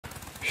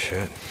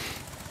Shit.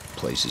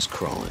 Place is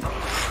crawling.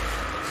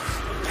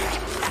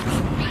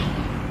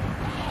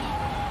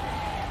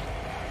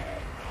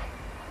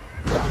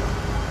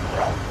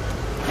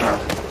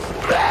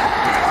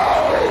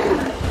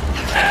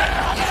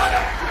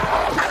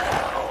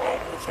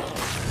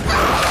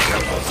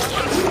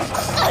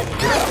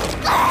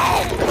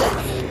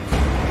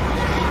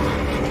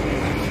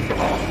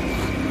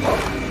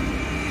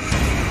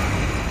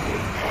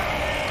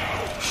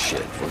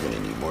 Shit, we're gonna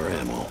need more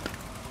ammo.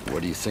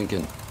 What are you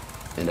thinking?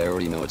 And I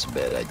already know it's a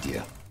bad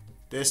idea.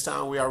 This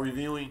time we are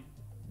reviewing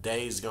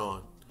Days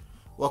Gone.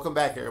 Welcome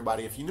back,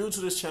 everybody. If you're new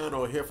to this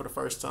channel or here for the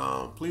first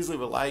time, please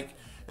leave a like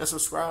and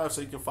subscribe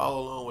so you can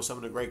follow along with some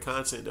of the great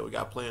content that we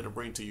got planned to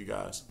bring to you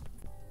guys.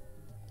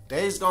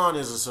 Days Gone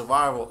is a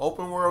survival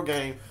open world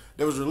game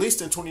that was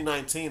released in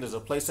 2019 as a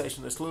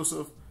PlayStation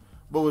exclusive,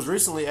 but was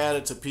recently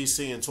added to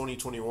PC in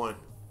 2021.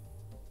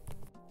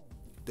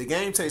 The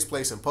game takes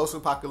place in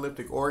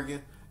post-apocalyptic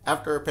Oregon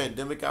after a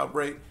pandemic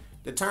outbreak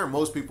that turned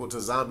most people to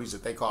zombies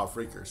that they call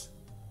freakers.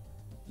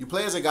 You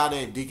play as a guy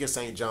named Deacon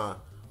St. John,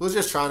 who's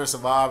just trying to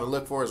survive and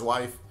look for his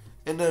wife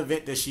in the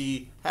event that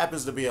she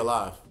happens to be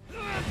alive.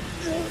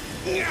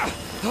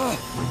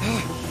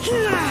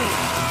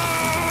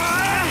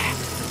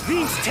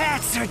 These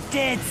tats are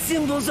dead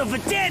symbols of a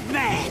dead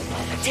man.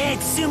 Dead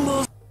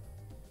symbols.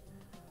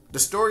 The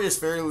story is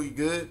fairly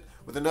good,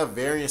 with enough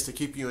variance to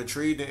keep you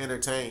intrigued and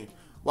entertained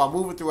while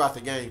moving throughout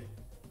the game.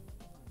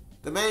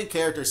 The main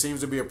character seems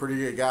to be a pretty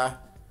good guy,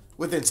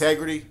 with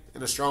integrity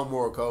and a strong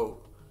moral code.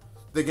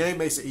 The game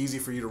makes it easy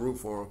for you to root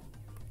for him.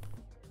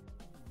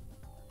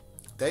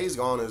 Days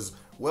Gone is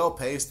well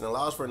paced and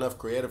allows for enough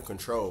creative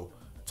control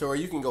to where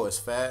you can go as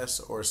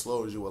fast or as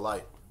slow as you would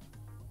like.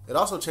 It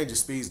also changes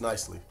speeds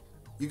nicely.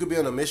 You could be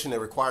on a mission that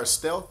requires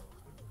stealth,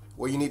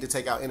 where you need to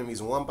take out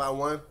enemies one by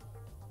one,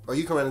 or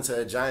you can run into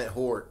a giant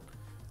horde,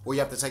 where you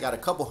have to take out a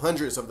couple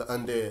hundreds of the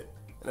undead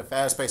in a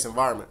fast-paced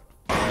environment.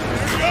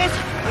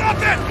 Stop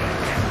it!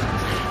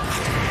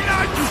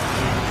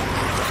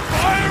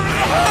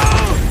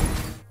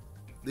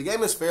 The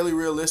game is fairly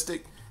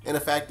realistic in the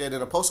fact that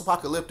in a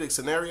post-apocalyptic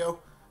scenario,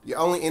 your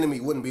only enemy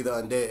wouldn't be the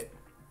undead.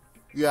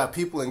 You have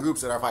people in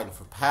groups that are fighting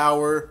for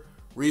power,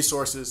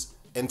 resources,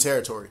 and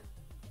territory.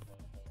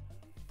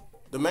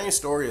 The main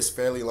story is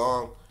fairly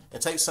long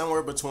and takes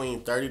somewhere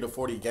between 30 to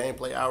 40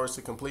 gameplay hours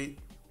to complete.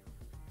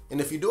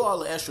 And if you do all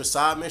the extra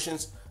side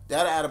missions,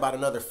 that'll add about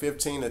another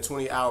 15 to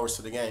 20 hours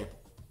to the game.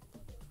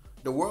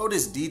 The world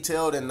is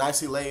detailed and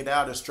nicely laid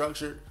out and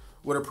structured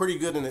with a pretty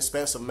good and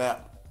expensive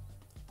map.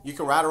 You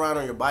can ride around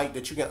on your bike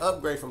that you can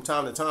upgrade from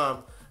time to time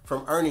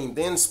from earning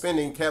then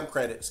spending camp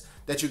credits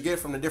that you get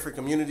from the different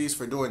communities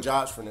for doing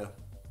jobs for them.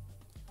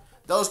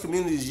 Those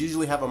communities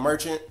usually have a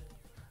merchant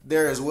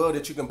there as well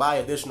that you can buy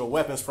additional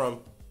weapons from.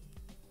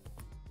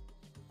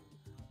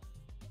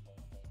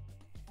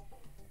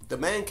 The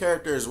main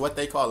character is what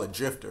they call a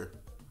drifter.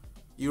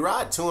 You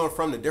ride to and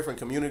from the different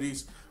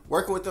communities,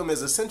 working with them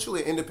as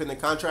essentially an independent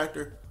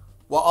contractor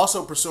while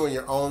also pursuing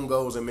your own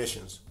goals and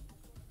missions.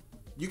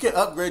 You can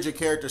upgrade your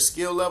character's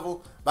skill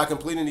level by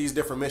completing these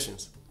different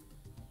missions.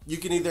 You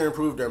can either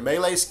improve their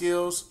melee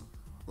skills,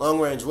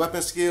 long-range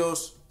weapon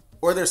skills,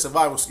 or their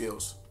survival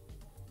skills.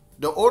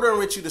 The order in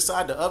which you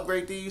decide to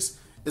upgrade these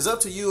is up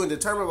to you and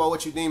determined by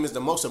what you deem is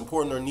the most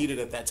important or needed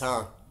at that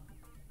time.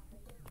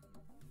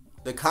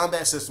 The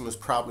combat system is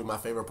probably my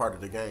favorite part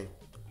of the game.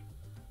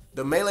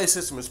 The melee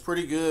system is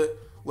pretty good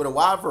with a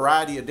wide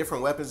variety of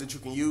different weapons that you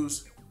can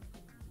use.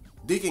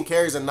 Deacon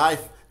carries a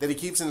knife that he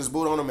keeps in his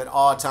boot on him at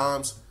all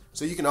times,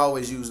 so you can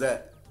always use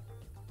that.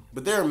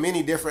 But there are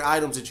many different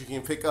items that you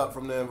can pick up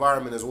from the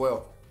environment as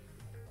well.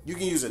 You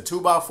can use a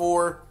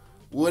 2x4,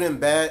 wooden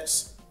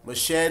bats,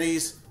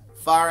 machetes,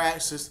 fire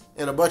axes,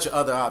 and a bunch of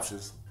other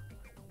options.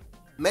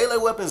 Melee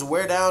weapons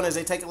wear down as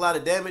they take a lot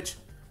of damage,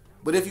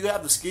 but if you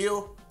have the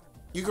skill,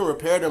 you can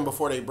repair them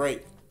before they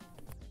break.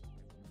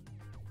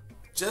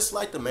 Just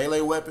like the melee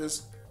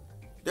weapons,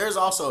 there's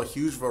also a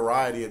huge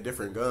variety of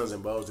different guns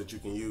and bows that you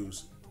can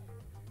use.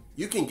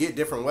 You can get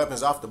different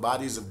weapons off the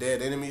bodies of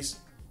dead enemies.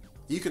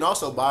 You can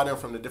also buy them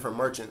from the different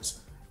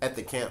merchants at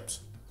the camps.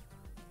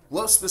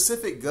 What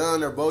specific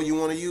gun or bow you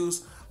want to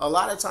use a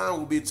lot of time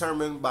will be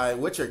determined by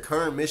what your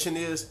current mission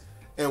is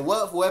and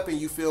what weapon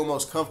you feel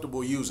most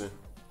comfortable using.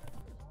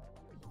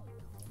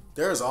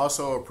 There is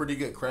also a pretty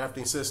good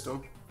crafting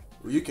system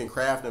where you can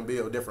craft and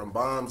build different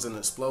bombs and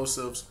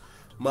explosives,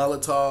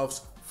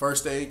 Molotovs,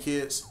 first aid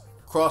kits,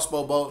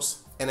 crossbow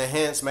bolts, and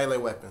enhanced melee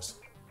weapons.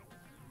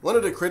 One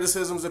of the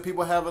criticisms that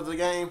people have of the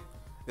game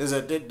is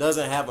that it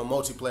doesn't have a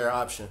multiplayer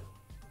option.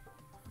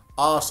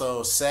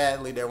 Also,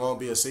 sadly, there won't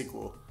be a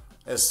sequel,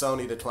 as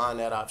Sony declined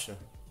that option.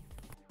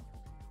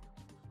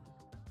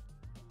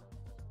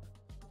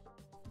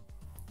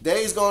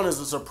 Days Gone is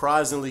a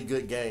surprisingly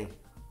good game.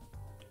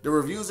 The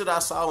reviews that I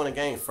saw when the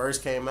game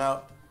first came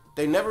out,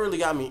 they never really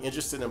got me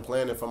interested in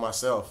playing it for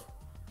myself.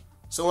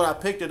 So when I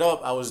picked it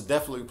up, I was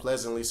definitely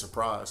pleasantly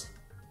surprised.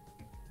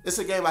 It's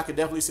a game I could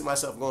definitely see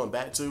myself going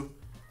back to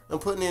and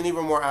putting in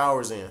even more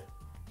hours in.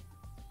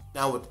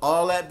 Now with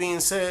all that being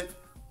said,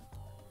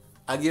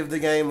 I give the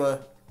game a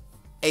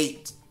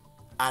 8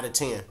 out of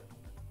 10.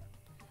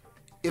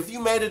 If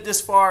you made it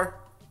this far,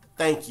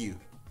 thank you.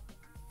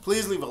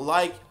 Please leave a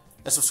like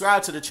and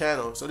subscribe to the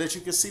channel so that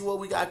you can see what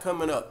we got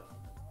coming up.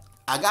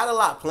 I got a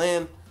lot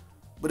planned,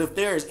 but if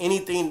there is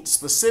anything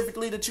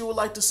specifically that you would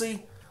like to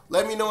see,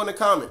 let me know in the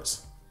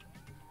comments.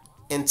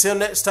 Until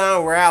next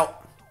time, we're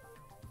out.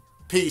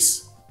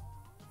 Peace.